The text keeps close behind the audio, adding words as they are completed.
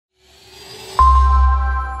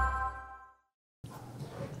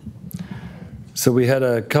So we had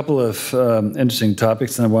a couple of interesting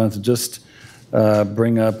topics, and I wanted to just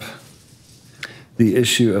bring up the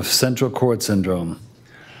issue of central cord syndrome.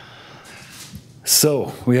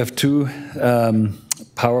 So we have two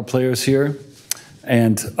power players here,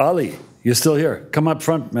 and Ali, you're still here. Come up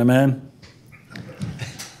front, my man.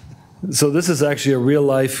 So this is actually a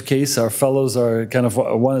real-life case. Our fellows are kind of,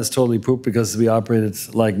 one is totally pooped because we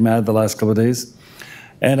operated like mad the last couple of days.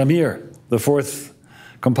 And I'm here, the fourth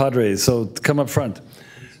compadre, so come up front.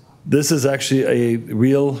 This is actually a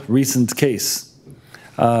real recent case.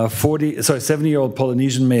 70-year-old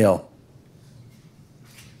Polynesian male.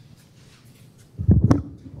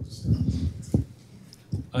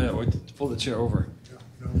 Oh yeah, wait, pull the chair over.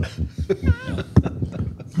 Yeah.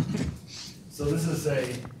 So this is a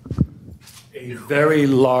very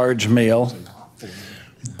large male.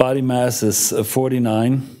 Body mass is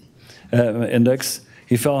 49 index.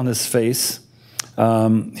 He fell on his face.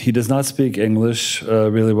 He does not speak English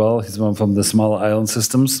really well. He's one from the smaller island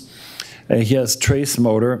systems. He has trace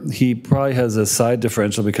motor. He probably has a side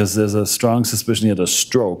differential because there's a strong suspicion he had a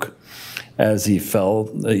stroke as he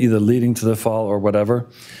fell, either leading to the fall or whatever.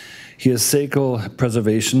 He has sacral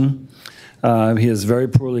preservation. He has very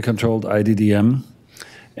poorly controlled IDDM.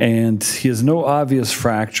 And he has no obvious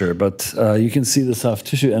fracture, but you can see the soft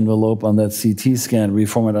tissue envelope on that CT scan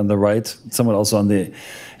reformat on the right, somewhat also on the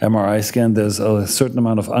MRI scan. There's a certain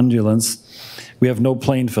amount of undulance. We have no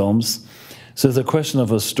plain films. So there's a question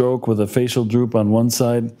of a stroke with a facial droop on one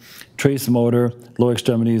side, trace motor, lower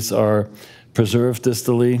extremities are preserved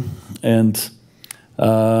distally, and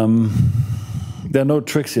there are no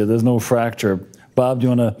tricks here. There's no fracture. Bob, do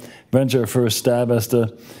you want to venture a first stab as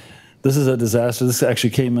to... This is a disaster. This actually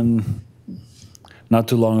came in not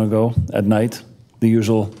too long ago at night, the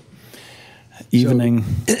usual evening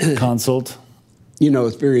consult. You know,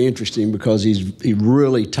 it's very interesting because he's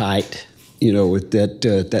really tight, you know, with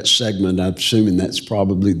that segment. I'm assuming that's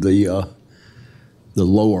probably the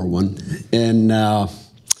lower one. And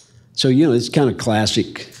so, you know, it's kind of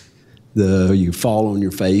classic. You fall on your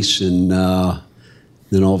face and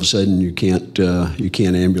then all of a sudden you can't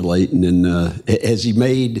ambulate. And then has he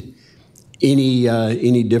made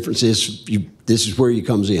any differences? This is where he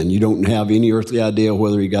comes in. You don't have any earthly idea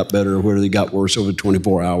whether he got better or whether he got worse over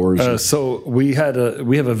 24 hours. So we have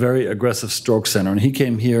a very aggressive stroke center, and he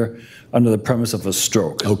came here under the premise of a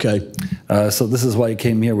stroke. Okay. So this is why he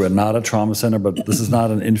came here. We're not a trauma center, but this is not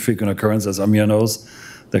an infrequent occurrence, as Amir knows.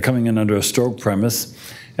 They're coming in under a stroke premise.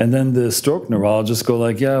 And then the stroke neurologists go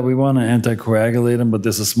like, yeah, we want to anticoagulate him, but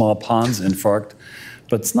there's a small pons infarct.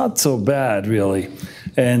 But it's not so bad, really.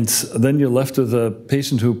 And then you're left with a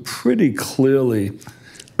patient who pretty clearly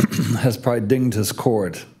has probably dinged his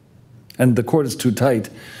cord. And the cord is too tight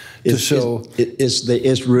to show.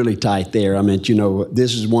 It's really tight there. I mean, you know,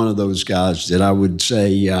 this is one of those guys that I would say,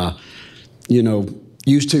 you know,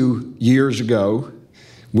 used to years ago,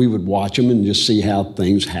 we would watch them and just see how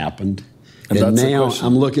things happened. And now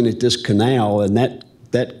I'm looking at this canal, and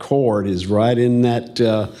that cord is right in that,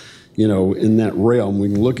 you know, in that realm. We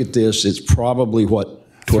can look at this. It's probably, what,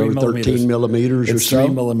 12 or 13 millimeters or so? It's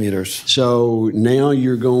 3 millimeters. So now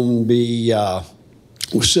you're going to be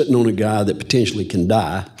sitting on a guy that potentially can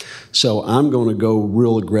die. So I'm going to go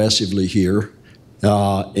real aggressively here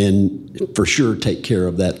and for sure take care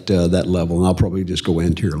of that level. And I'll probably just go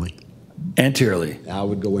anteriorly. Anteriorly? I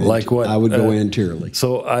would go like what? I would go anteriorly.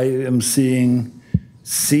 So I am seeing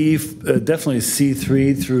definitely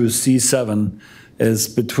C3 through C7 is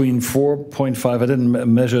between 4.5. I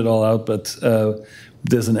didn't measure it all out, but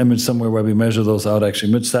there's an image somewhere where we measure those out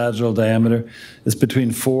actually. Mid-sagittal diameter is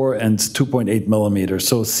between 4 and 2.8 millimeters.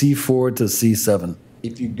 So C4 to C7.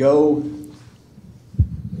 If you go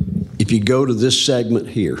to this segment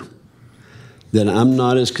here, then I'm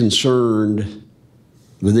not as concerned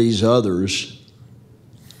with these others.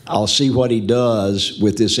 I'll see what he does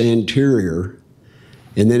with this anterior,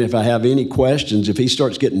 and then if I have any questions, if he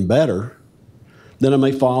starts getting better, then I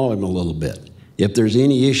may follow him a little bit. If there's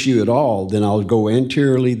any issue at all, then I'll go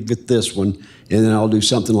anteriorly with this one, and then I'll do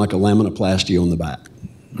something like a laminoplasty on the back.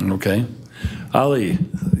 Okay. Ali,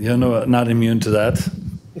 you're not immune to that.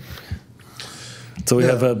 So we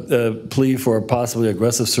have a plea for possibly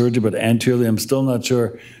aggressive surgery, but anteriorly, I'm still not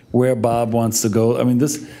sure where Bob wants to go. I mean,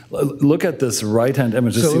 look at this right-hand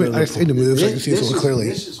image. So I need to move so I can see this a little clearly.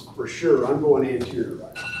 This is for sure. I'm going anterior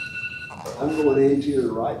right now. I'm going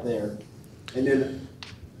anterior right there. And then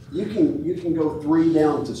you can go 3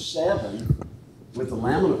 down to 7 with the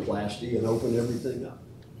laminoplasty and open everything up.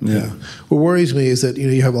 Yeah. What worries me is that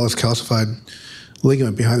you have all this calcified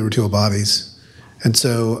ligament behind the vertebral bodies. And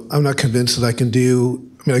so I'm not convinced that I can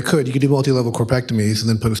do I mean, you could do multi-level corpectomies and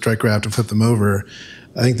then put a strike graft and flip them over.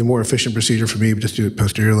 I think the more efficient procedure for me would just do it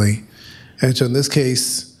posteriorly. And so in this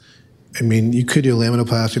case, I mean, you could do a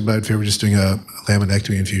laminoplasty, but I'd favor just doing a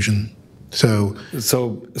laminectomy infusion. So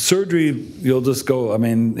surgery, you'll just go. I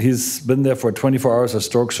mean, he's been there for 24 hours. Our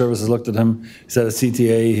stroke service has looked at him. He's had a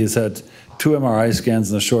CTA. He's had 2 MRI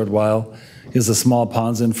scans in a short while. He has a small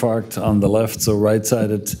pons infarct on the left, so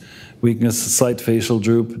right-sided weakness, slight facial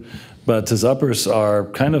droop. But his uppers are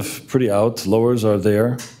kind of pretty out. Lowers are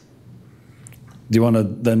there. Do you want to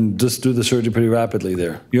then just do the surgery pretty rapidly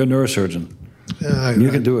there? You're a neurosurgeon. You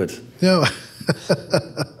can do it. No.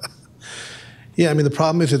 Yeah, I mean, the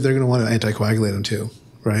problem is that they're going to want to anticoagulate them too,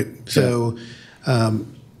 right? So,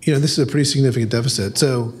 this is a pretty significant deficit.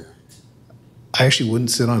 So I actually wouldn't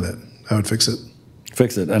sit on it. I would fix it.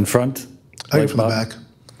 Fix it. And front? I go from the back.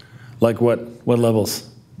 Like what? What levels?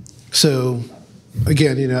 So,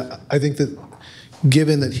 again, I think that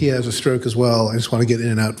given that he has a stroke as well, I just want to get in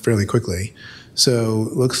and out fairly quickly. So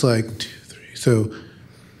it looks like 2, 3. So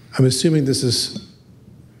I'm assuming this is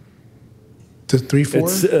the 3, 4?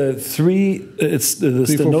 It's 3. It's the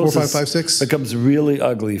 3, 4, 4, 5, 5, 6. becomes really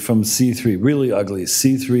ugly from C3, really ugly.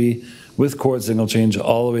 C3 with chord signal change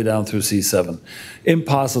all the way down through C7.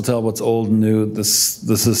 Impossible to tell what's old and new. This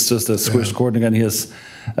is just a squished chord. Again, he has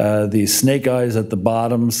the snake eyes at the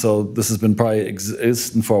bottom, so this has been probably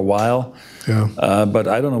existing for a while. Yeah. But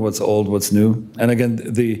I don't know what's old, what's new. And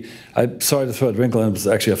again, I'm sorry to throw a wrinkle in, it's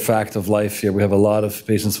actually a fact of life here. We have a lot of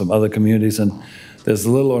patients from other communities, and there's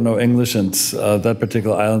little or no English, and that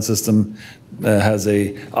particular island system has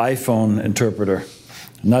a iPhone interpreter,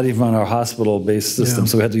 not even on our hospital-based system,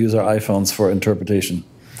 so we had to use our iPhones for interpretation.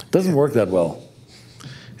 It doesn't work that well.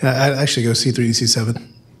 Yeah, I'd actually go C3 to C7.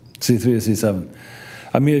 C3 to C7.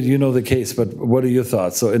 Amir, you know the case, but what are your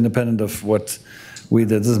thoughts? So independent of what we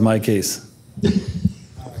did, this is my case.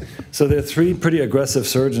 So there are 3 pretty aggressive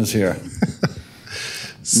surgeons here.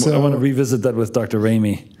 So I want to revisit that with Dr.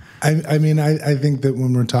 Ramey. I mean, I think that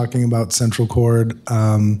when we're talking about central cord,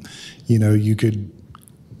 you could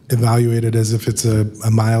evaluate it as if it's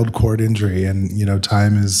a mild cord injury, and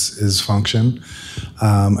time is function.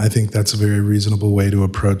 I think that's a very reasonable way to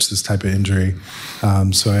approach this type of injury.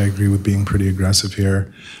 So I agree with being pretty aggressive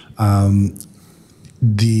here.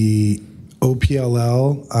 The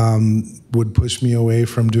OPLL would push me away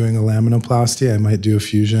from doing a laminoplasty. I might do a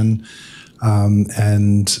fusion,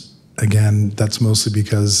 and again, that's mostly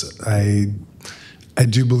because I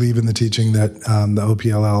do believe in the teaching that the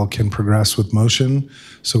OPLL can progress with motion,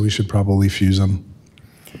 so we should probably fuse them.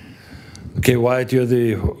 Okay, Wyatt, you're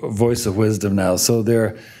the voice of wisdom now. So there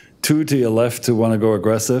are 2 to your left who want to go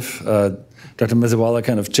aggressive. Dr. Meziwala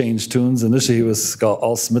kind of changed tunes. Initially, he was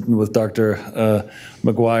all smitten with Dr.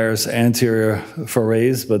 McGuire's anterior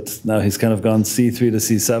forays, but now he's kind of gone C3 to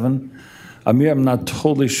C7. Amir, I'm not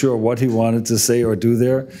totally sure what he wanted to say or do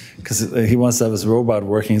there, because he wants to have his robot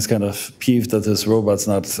working. He's kind of peeved that his robot's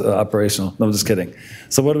not operational. No, I'm just kidding.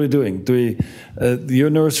 So what are we doing? You're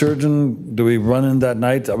a neurosurgeon. Do we run in that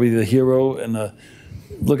night? Are we the hero? And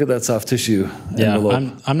look at that soft tissue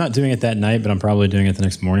envelope. I'm not doing it that night, but I'm probably doing it the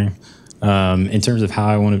next morning. In terms of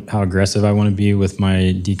how aggressive I want to be with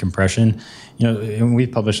my decompression, and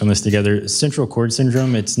we've published on this together. Central cord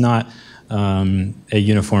syndrome, it's not a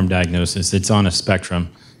uniform diagnosis. It's on a spectrum.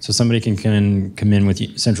 So somebody can come in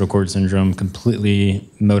with central cord syndrome completely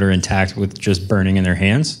motor intact with just burning in their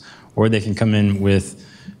hands, or they can come in with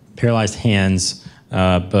paralyzed hands,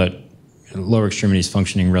 but lower extremities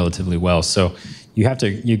functioning relatively well. So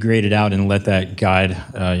you grade it out and let that guide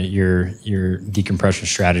your decompression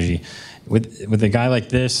strategy. With a guy like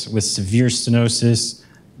this, with severe stenosis,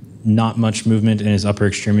 not much movement in his upper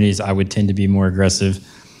extremities, I would tend to be more aggressive.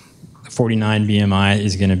 49 BMI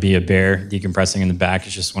is going to be a bear. Decompressing in the back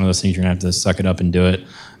is just one of those things you're going to have to suck it up and do it.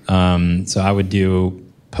 So I would do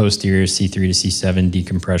posterior C3 to C7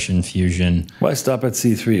 decompression fusion. Why stop at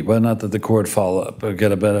C3? Why not let the cord fall up or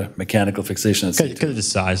get a better mechanical fixation at C3? Because of the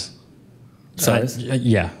size. Size?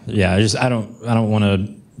 Yeah. I don't want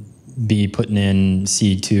to be putting in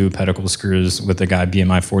C2 pedicle screws with a guy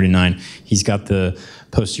BMI 49. He's got the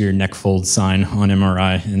posterior neck fold sign on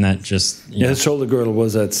MRI, and that just his shoulder girdle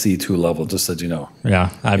was at C2 level, just so you know. Yeah,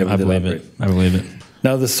 I believe it. I believe it.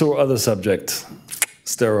 Now the other subject,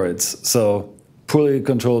 steroids. So poorly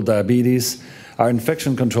controlled diabetes. Our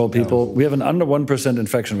infection control people, we have an under 1%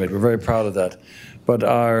 infection rate. We're very proud of that. But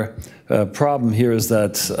our problem here is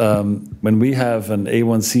that when we have an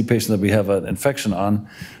A1C patient that we have an infection on,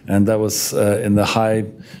 and that was in the high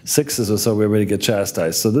 6s or so, we're ready to get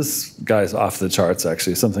chastised. So this guy's off the charts,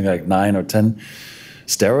 actually, something like 9 or 10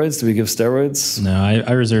 Steroids? Do we give steroids? No,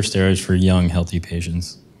 I reserve steroids for young, healthy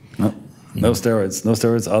patients. No steroids. No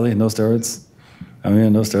steroids. Ali, no steroids. I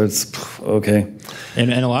mean, no steroids. Okay.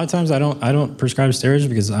 And a lot of times I don't prescribe steroids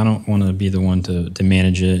because I don't want to be the one to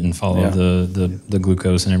manage it and follow the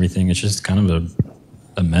glucose and everything. It's just kind of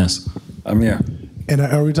a mess. Amir. And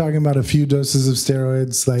are we talking about a few doses of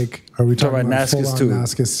steroids? Like, are we talking about Nascus full-on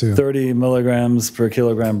Nascus too? 30 milligrams per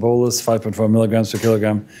kilogram bolus, 5.4 milligrams per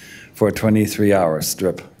kilogram for a 23-hour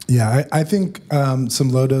strip. Yeah, I think some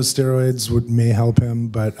low-dose steroids may help him,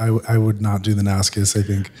 but I would not do the Nascus, I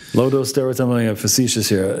think. Low-dose steroids, I'm being facetious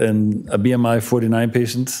here. In a BMI 49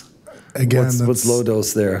 patient, again, what's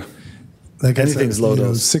low-dose there? Like anything's low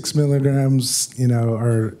dose. 6 milligrams,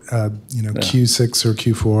 or Q6 or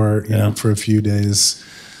Q4, for a few days.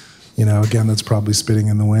 Again, that's probably spitting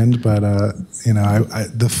in the wind. But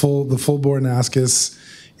the full bore Nascus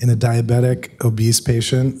in a diabetic, obese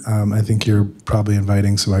patient, I think you're probably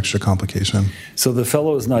inviting some extra complication. So the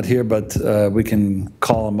fellow is not here, but we can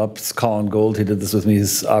call him up. It's Colin Gold. He did this with me.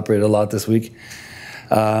 He's operated a lot this week.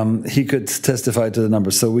 He could testify to the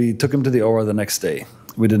numbers. So we took him to the OR the next day.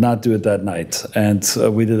 We did not do it that night. And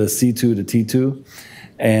we did a C2 to T2.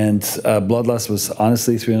 And blood loss was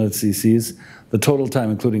honestly 300 cc's. The total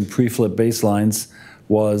time, including pre-flip baselines,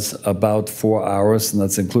 was about 4 hours, and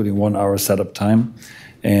that's including 1 hour setup time.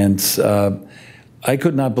 And I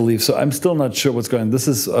could not believe, so I'm still not sure what's going on. This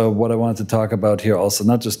is what I wanted to talk about here also,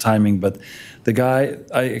 not just timing, but the guy,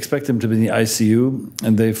 I expect him to be in the ICU,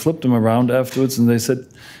 and they flipped him around afterwards, and they said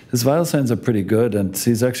his vital signs are pretty good, and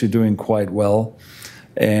he's actually doing quite well.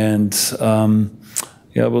 And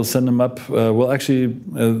we'll send him up. We'll actually,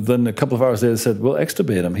 then a couple of hours later, said, we'll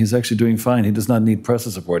extubate him. He's actually doing fine. He does not need pressor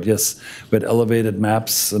support. Yes, we had elevated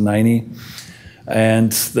MAPS 90.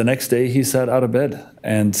 And the next day, he sat out of bed,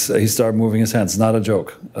 and he started moving his hands. Not a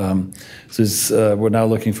joke. We're now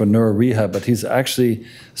looking for neuro rehab, but he's actually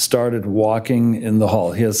started walking in the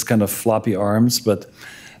hall. He has kind of floppy arms, but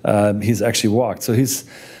he's actually walked. So he's,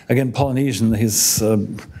 again, Polynesian. He's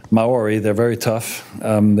Maori. They're very tough.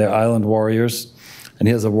 They're island warriors, and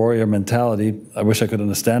he has a warrior mentality. I wish I could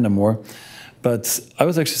understand him more. But I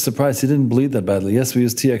was actually surprised he didn't bleed that badly. Yes, we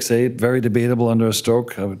used TXA, very debatable under a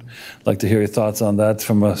stroke. I would like to hear your thoughts on that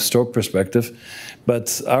from a stroke perspective.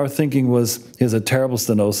 But our thinking was, he has a terrible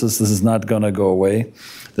stenosis. This is not going to go away.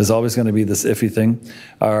 There's always going to be this iffy thing.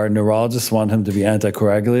 Our neurologists want him to be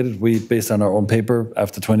anticoagulated. We, based on our own paper,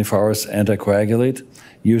 after 24 hours, anticoagulate.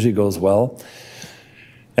 Usually goes well.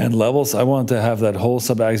 And levels, I wanted to have that whole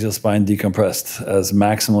subaxial spine decompressed as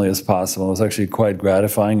maximally as possible. It was actually quite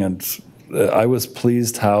gratifying, and I was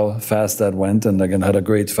pleased how fast that went, and again, had a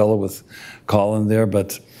great fellow with Colin there,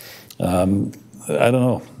 but I don't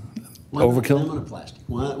know. Overkill?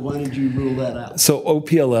 Why did you rule that out? So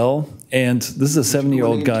OPLL, and this is a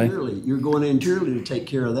 70-year-old guy. You're going anteriorly to take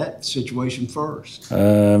care of that situation first.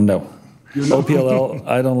 No. OPLL,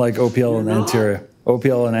 I don't like OPL and anterior.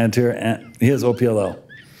 OPL and anterior, he has OPLL.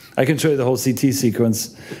 I can show you the whole CT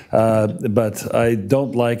sequence, but I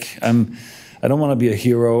don't like, I don't want to be a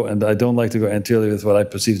hero, and I don't like to go anteriorly with what I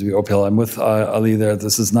perceive to be OPL. I'm with Ali there.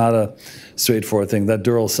 This is not a straightforward thing. That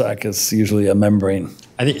dural sac is usually a membrane.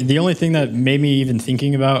 I think the only thing that made me even think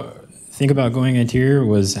about going anterior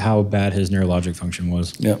was how bad his neurologic function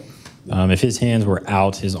was. Yeah. If his hands were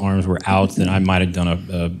out, his arms were out, then I might have done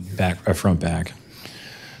a front back.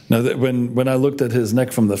 Now, when I looked at his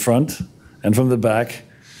neck from the front and from the back,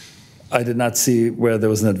 I did not see where there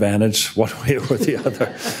was an advantage one way or the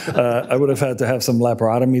other. I would have had to have some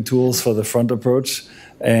laparotomy tools for the front approach.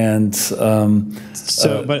 And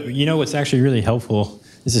but you know what's actually really helpful,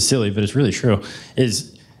 this is silly, but it's really true,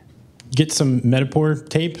 is get some Metapore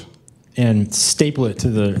tape and staple it to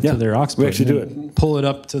their occiput. We actually do it. Pull it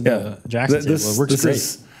up to the Jackson table. It works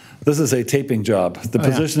great. This is a taping job. The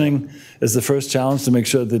positioning is the first challenge, to make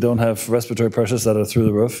sure that they don't have respiratory pressures that are through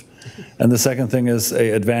the roof. And the second thing is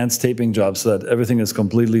a advanced taping job so that everything is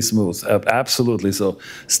completely smooth. Absolutely. So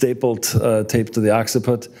stapled tape to the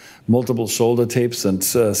occiput, multiple shoulder tapes and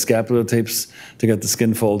scapular tapes to get the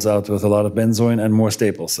skin folds out with a lot of benzoin and more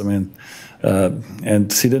staples. I mean,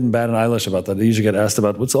 and he didn't bat an eyelash about that. I usually get asked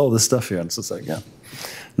about, what's all this stuff here? And so it's like,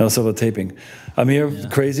 no silver taping. I'm here,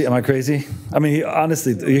 crazy. Am I crazy? I mean,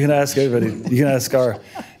 honestly, you can ask everybody. You can ask our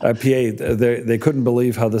PA. They couldn't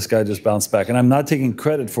believe how this guy just bounced back. And I'm not taking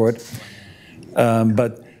credit for it.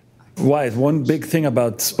 But why? One big thing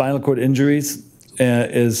about spinal cord injuries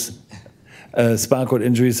is,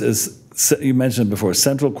 you mentioned it before,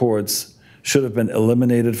 central cords should have been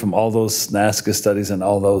eliminated from all those Nascus studies and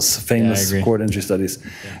all those famous cord injury studies.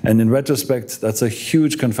 Yeah. And in retrospect, that's a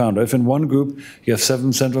huge confounder. If in one group you have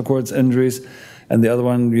 7 central cords injuries, and the other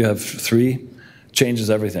one you have 3, changes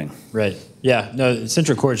everything. Right. Yeah. No,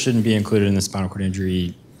 central cord shouldn't be included in the spinal cord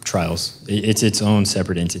injury trials. It's its own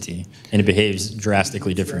separate entity, and it behaves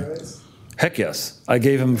drastically different. Heck yes. I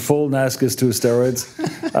gave him full NASCAS 2 steroids.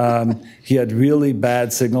 He had really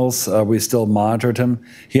bad signals. We still monitored him.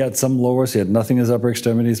 He had some lowers. He had nothing in his upper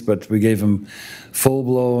extremities, but we gave him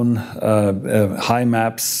full-blown high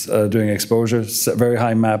maps during exposure, very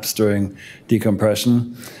high maps during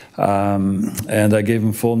decompression. And I gave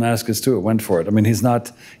him full NASCAS 2. It went for it. I mean, he's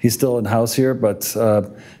still in-house here, but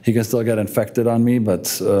he can still get infected on me.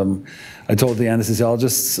 But I told the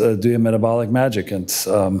anesthesiologist, do your metabolic magic. And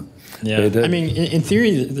yeah, I mean, in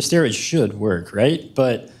theory, the steroids should work, right?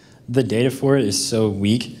 But the data for it is so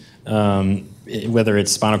weak, whether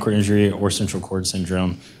it's spinal cord injury or central cord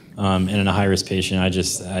syndrome, and in a high-risk patient, I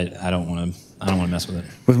don't want to mess with it.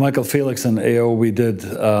 With Michael Felix and AO, we did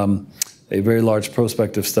a very large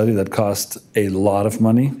prospective study that cost a lot of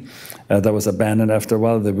money. That was abandoned after a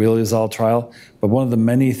while, the Realizol trial. But one of the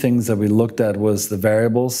many things that we looked at was the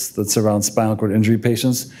variables that surround spinal cord injury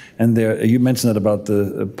patients. And there, you mentioned it about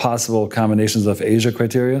the possible combinations of Asia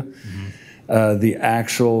criteria. Mm-hmm. The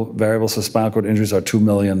actual variables for spinal cord injuries are 2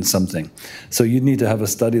 million something. So you need to have a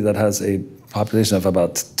study that has a population of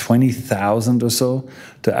about 20,000 or so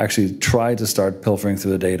to actually try to start pilfering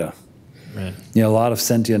through the data. Right. You know, a lot of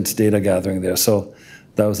sentient data gathering there. So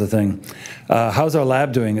that was the thing. How's our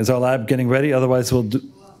lab doing? Is our lab getting ready? Otherwise, we'll do.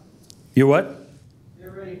 You what?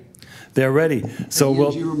 They're ready. They're ready.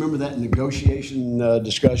 So do you remember that negotiation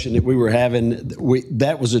discussion that we were having?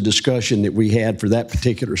 That was a discussion that we had for that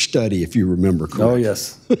particular study, if you remember correctly. Oh,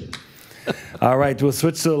 yes. All right, we'll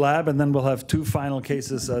switch to the lab, and then we'll have 2 final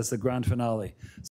cases as the grand finale.